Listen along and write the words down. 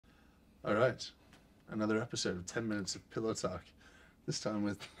All right. Another episode of 10 Minutes of Pillow Talk, this time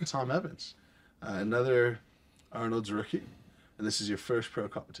with Tom Evans. Another Arnold's rookie, and this is your first pro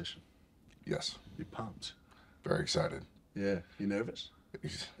competition. Yes. You pumped? Very excited. Yeah. You nervous?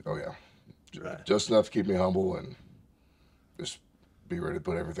 Oh, yeah. Right. Just enough to keep me humble and just be ready to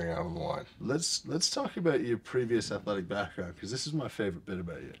put everything out on the line. Let's talk about your previous athletic background, because this is my favorite bit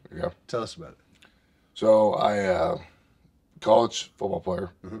about you. Yeah. Tell us about it. So I, college football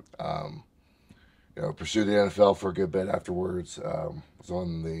player, Mm-hmm. Pursued the NFL for a good bit afterwards. Was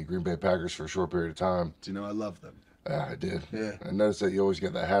on the Green Bay Packers for a short period of time. Do you know I love them? Yeah, I did. Yeah. I noticed that you always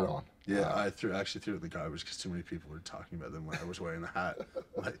get that hat on. Yeah, I actually threw it in the garbage because too many people were talking about them when I was wearing the hat.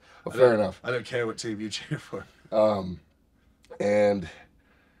 Like, Well, fair enough. I don't care what team you cheer for. And,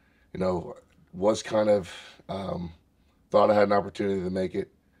 was kind of, thought I had an opportunity to make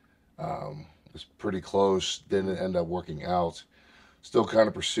it. Was pretty close, didn't end up working out. Still kind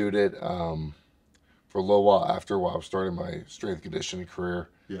of pursued it for a little while after, while I was starting my strength conditioning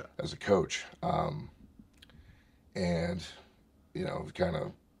career Yeah. as a coach. And, kind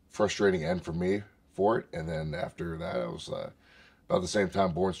of frustrating end for me for it. And then after that, I was about the same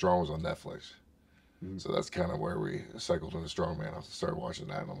time Born Strong was on Netflix. Mm-hmm. So that's kind of where we cycled into Strongman. I started watching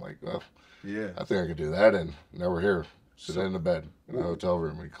that, and I'm like, well, Yeah. I think I could do that. And now we're here, sitting in the bed in a hotel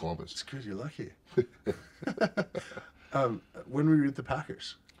room in Columbus. It's good. You're lucky. When were you with the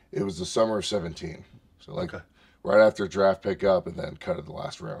Packers? It was the summer of 17. So, like, Okay. right after draft pickup and then cut at the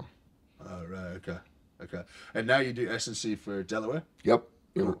last round. Oh, right. Okay. Okay. And now you do S&C for Delaware? Yep.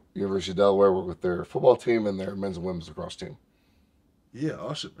 Cool. University of Delaware, work with their football team and their men's and women's lacrosse team. Yeah,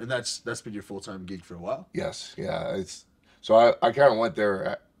 awesome. And that's been your full-time gig for a while? Yes. Yeah. So I kind of went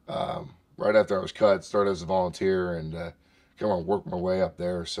there right after I was cut, started as a volunteer, and kind of worked my way up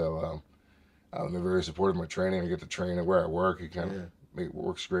there. So they're very supportive of my training. I get to train at where I work. It kind of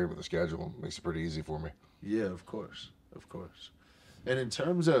works great with the schedule. Makes it pretty easy for me. Yeah, of course. Of course. And in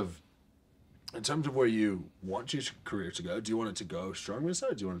terms of where you want your career to go, do you want it to go strongman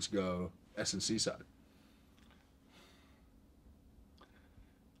side? Do you want it to go S&C side?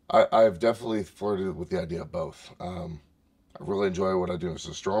 I've definitely flirted with the idea of both. I really enjoy what I do as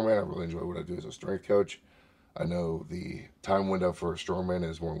a strongman. I really enjoy what I do as a strength coach. I know the time window for a strongman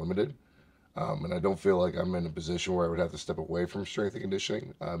is more limited, and I don't feel like I'm in a position where I would have to step away from strength and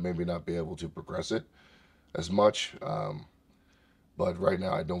conditioning, maybe not be able to progress it as much. But right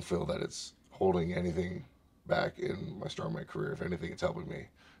now, I don't feel that it's holding anything back in my strongman career. If anything, it's helping me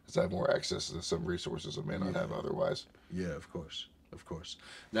because I have more access to some resources I may not have otherwise. Yeah, of course. Of course.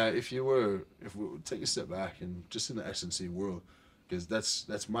 Now, if we would take a step back and just in the S&C world, because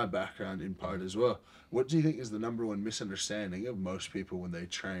that's my background in part as well, what do you think is the number one misunderstanding of most people when they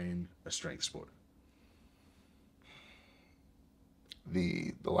train a strength sport?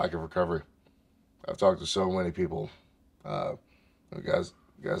 The lack of recovery. I've talked to so many people, guys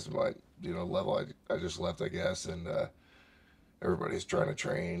at my level I just left, I guess, and everybody's trying to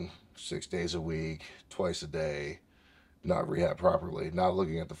train 6 days a week, twice a day, not rehab properly, not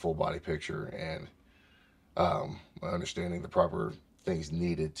looking at the full body picture, and understanding the proper things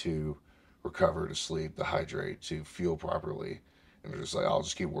needed to recover, to sleep, to hydrate, to fuel properly. And they're just like, I'll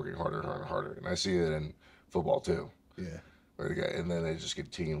just keep working harder and harder and harder. And I see it in football too. Yeah. And then they just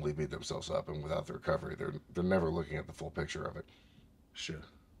continually beat themselves up, and without the recovery, they're never looking at the full picture of it. Sure.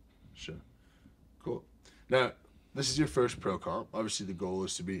 Cool. Now, this is your first pro comp. Obviously, the goal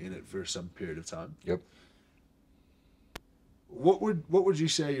is to be in it for some period of time. Yep. What would you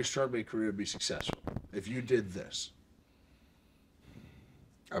say your strongman career would be successful if you did this?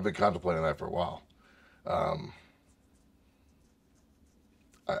 I've been contemplating that for a while.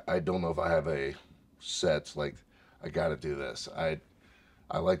 I don't know if I have a set, like, I got to do this. I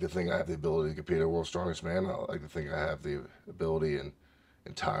like to think I have the ability to compete at World's Strongest Man. I like to think I have the ability and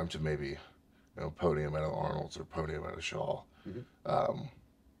time to maybe, podium at Arnold's or podium at a Shaw. Mm-hmm.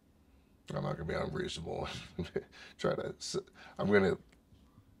 I'm not going to be unreasonable. I'm going to,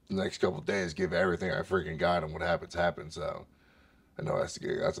 the next couple of days, give everything I freaking got, and what happens, happens. So I know I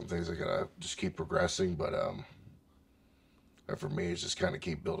got some things I got to just keep progressing, but for me, it's just kind of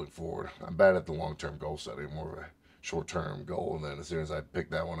keep building forward. I'm bad at the long-term goal setting, more of a short-term goal, and then as soon as I pick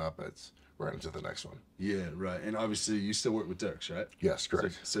that one up, it's right into the next one. Yeah, right. And obviously, you still work with Dirks, right? Yes,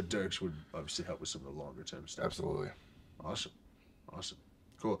 correct. So Dirks would obviously help with some of the longer-term stuff. Absolutely. Awesome.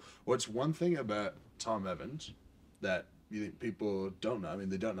 Cool. What's one thing about Tom Evans that you think people don't know? I mean,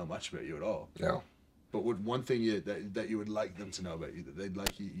 they don't know much about you at all. Yeah. But what one thing that you would like them to know about you,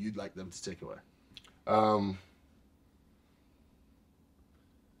 that you'd like them to take away?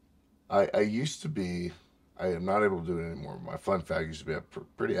 I used to be, I am not able to do it anymore. My fun fact used to be a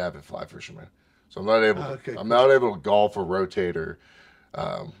pretty avid fly fisherman, so I'm not able. Okay, I'm cool. not able to golf or rotate or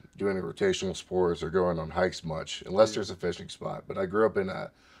do any rotational sports or go on hikes much unless there's a fishing spot. But I grew up in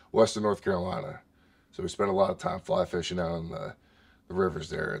Western North Carolina, so we spent a lot of time fly fishing out on the rivers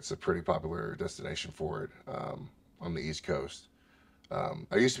there. It's a pretty popular destination for it on the East Coast.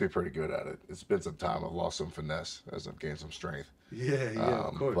 I used to be pretty good at it. It's been some time. I've lost some finesse as I've gained some strength. Yeah,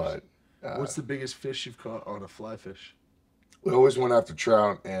 of course. But what's the biggest fish you've caught on a fly fish? we always went after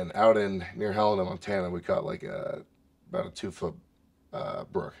trout, and out in near Helena, Montana, we caught like about a 2 foot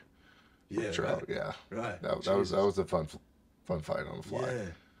brook. Yeah, Trout. right. Yeah, Right. that was a fun fight on the fly.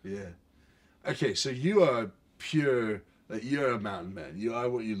 Yeah. Okay, so you are pure. Like, you're a mountain man. You are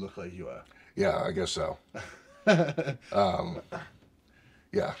what you look like you are. Yeah, I guess so.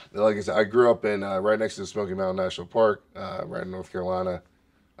 Yeah, like I said, I grew up in right next to the Smoky Mountain National Park, right in North Carolina.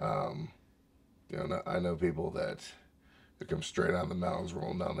 You know, I know people that come straight out of the mountains,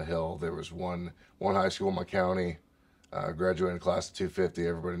 rolling down the hill. There was one high school in my county, graduating class of 250.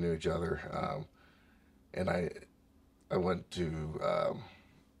 Everybody knew each other, and I went to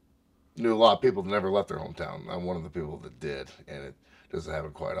knew a lot of people that never left their hometown. I'm one of the people that did, and it doesn't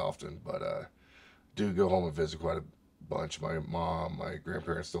happen quite often, but do go home and visit quite a bunch. My mom, my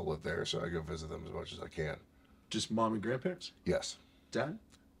grandparents still live there, so I go visit them as much as I can. Just mom and grandparents? Yes. Dad?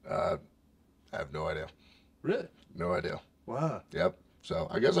 I have no idea. Really? No idea. Wow. Yep. So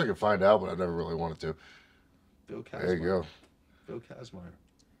I guess I could find out, but I never really wanted to. Bill Kazmaier. There you go. Bill Kazmaier.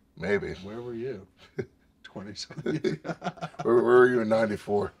 Maybe. Where were you? 20-something. Where were you in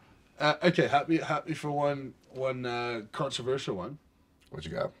 '94? Okay, happy for one controversial one. What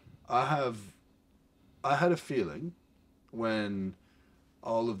you got? I had a feeling when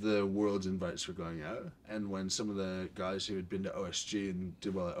all of the world's invites were going out, and when some of the guys who had been to OSG and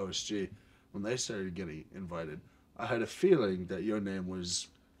did well at OSG, when they started getting invited, I had a feeling that your name was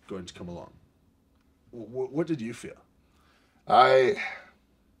going to come along. What did you feel?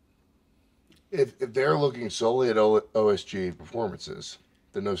 If they're looking solely at OSG performances,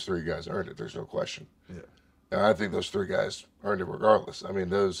 then those three guys earned it. There's no question. Yeah. And I think those three guys earned it regardless. I mean,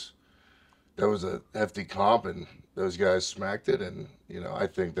 that was a hefty comp, and those guys smacked it, and you know, I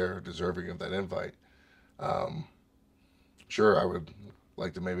think they're deserving of that invite. Sure, I would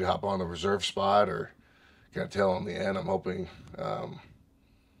like to maybe hop on the reserve spot or kind of tail on the end. I'm hoping,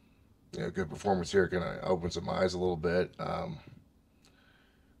 you know, good performance here kind of open some eyes a little bit.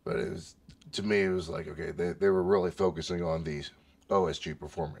 But it was, to me, it was like, okay, they were really focusing on the OSG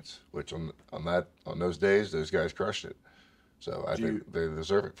performance, which on those days, those guys crushed it. So I think they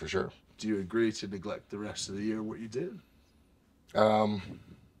deserve it for sure. Do you agree to neglect the rest of the year what you did?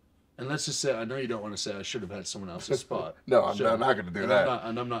 And let's just say, I know you don't want to say I should have had someone else's spot. No, I'm not going to do that.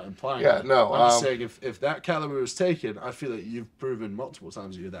 I'm not implying Yeah, that. no, I'm just saying if that caliber was taken, I feel like you've proven multiple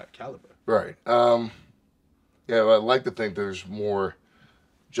times that you're that caliber. Right. Yeah, well, I'd like to think there's more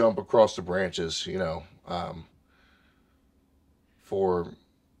jump across the branches, you know, for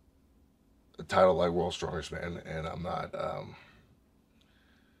a title like World's Strongest Man, and I'm not,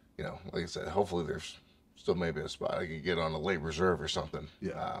 you know, like I said, hopefully there's still maybe a spot I can get on a late reserve or something.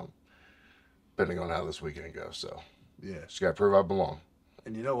 Yeah. Depending on how this weekend goes. So Yeah. just gotta prove I belong.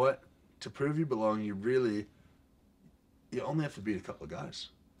 And you know what? To prove you belong, you only have to beat a couple of guys.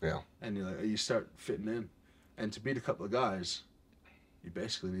 Yeah. And you start fitting in. And to beat a couple of guys, you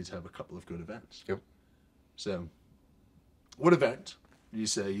basically need to have a couple of good events. Yep. So, what event,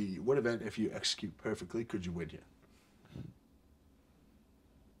 if you execute perfectly, could you win here?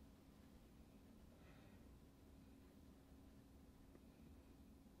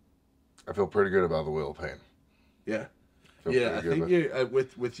 I feel pretty good about the Wheel of Pain. Yeah. Feel I think you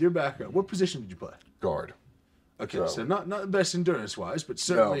with your background, what position did you play? Guard. Okay, so not the best endurance-wise, but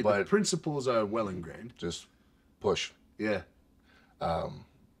certainly but the principles are well ingrained. Just push. Yeah. Yeah.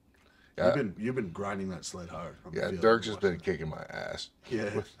 You've been grinding that sled hard. Yeah, Dirk's just been kicking my ass.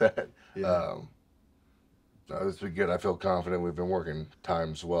 Yeah. With that. Yeah. No, it's been good. I feel confident. We've been working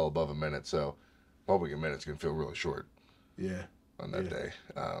times well above a minute, so hoping a minute's gonna feel really short. Yeah. On that day.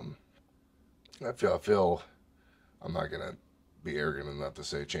 I feel I'm not gonna be arrogant enough to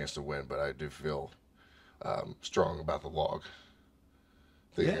say a chance to win, but I do feel strong about the log.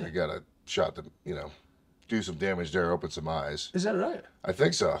 I got a shot to, you know, do some damage there, open some eyes. Is that right? I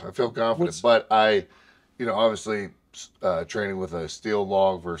think so. I feel confident, but you know, obviously training with a steel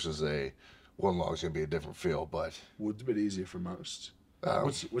log versus a one log is gonna be a different feel, but Wood's a bit easier for most.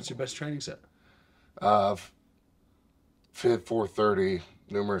 What's your best training set? Fit 430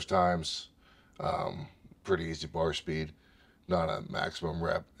 numerous times. Pretty easy bar speed, not a maximum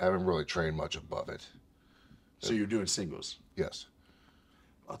rep. Haven't really trained much above it. So you're doing singles. Yes.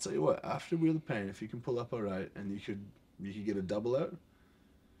 I'll tell you what. After Wheel of Pain, if you can pull up all right, and you could get a double out.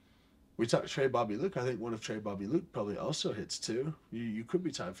 We talked Trey Bobby Luke. I think one of Trey Bobby Luke probably also hits too. You could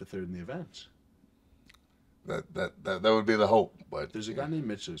be tied for third in the event. That would be the hope, but There's a guy named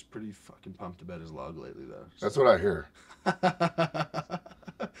Mitch who's pretty fucking pumped about his log lately, though. So. That's what I hear.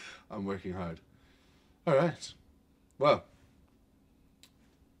 I'm working hard. All right. Well,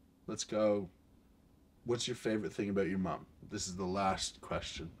 let's go. What's your favorite thing about your mom? This is the last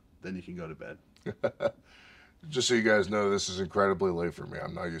question. Then you can go to bed. Just so you guys know, this is incredibly late for me.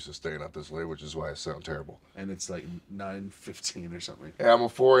 I'm not used to staying up this late, which is why I sound terrible. And it's like 9:15 or something. Yeah, I'm a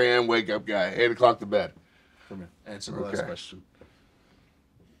 4 a.m. wake up guy. 8 o'clock to bed. Come here. Answer the last question.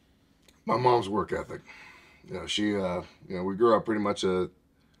 My mom's work ethic. She, we grew up pretty much a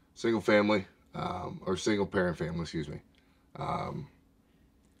single family, or single parent family, excuse me. My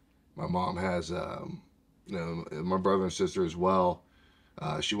mom has, my brother and sister as well.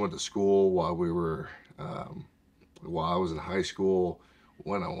 She went to school while I was in high school,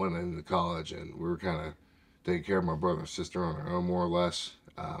 when I went into college, and we were kind of taking care of my brother and sister on our own, more or less.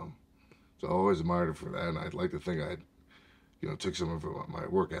 So I always admired her for that, and I'd like to think I, took some of my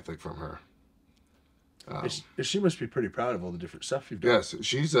work ethic from her. She must be pretty proud of all the different stuff you've done. Yes,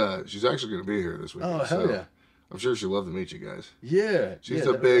 she's actually going to be here this weekend. Oh, hell yeah. I'm sure she'd love to meet you guys. Yeah. She's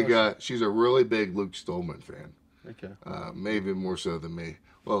awesome. She's a really big Luke Stolman fan. Okay. Maybe more so than me.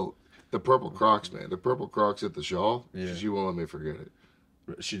 Well, the purple Crocs, man. The purple Crocs at the Shaw. Yeah. She won't let me forget it.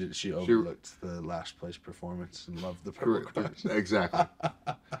 She overlooked the last place performance and loved the purple Crocs. Exactly.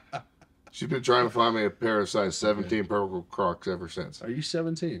 She's been trying to find me a pair of size 17 purple Crocs ever since. Are you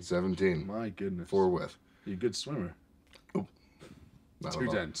 17? 17. My goodness. 4 width. You're a good swimmer. Oh. Too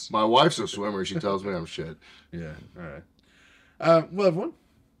dense. My wife's a swimmer. She tells me I'm shit. Yeah. All right. Well, everyone,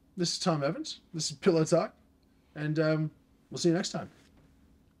 this is Tom Evans. This is Pillow Talk. And we'll see you next time.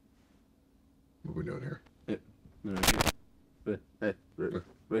 What are we doing here? Yeah. No,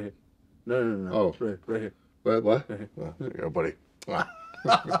 right here. No. Oh. Right here. What? Right here. Well, there you go, buddy.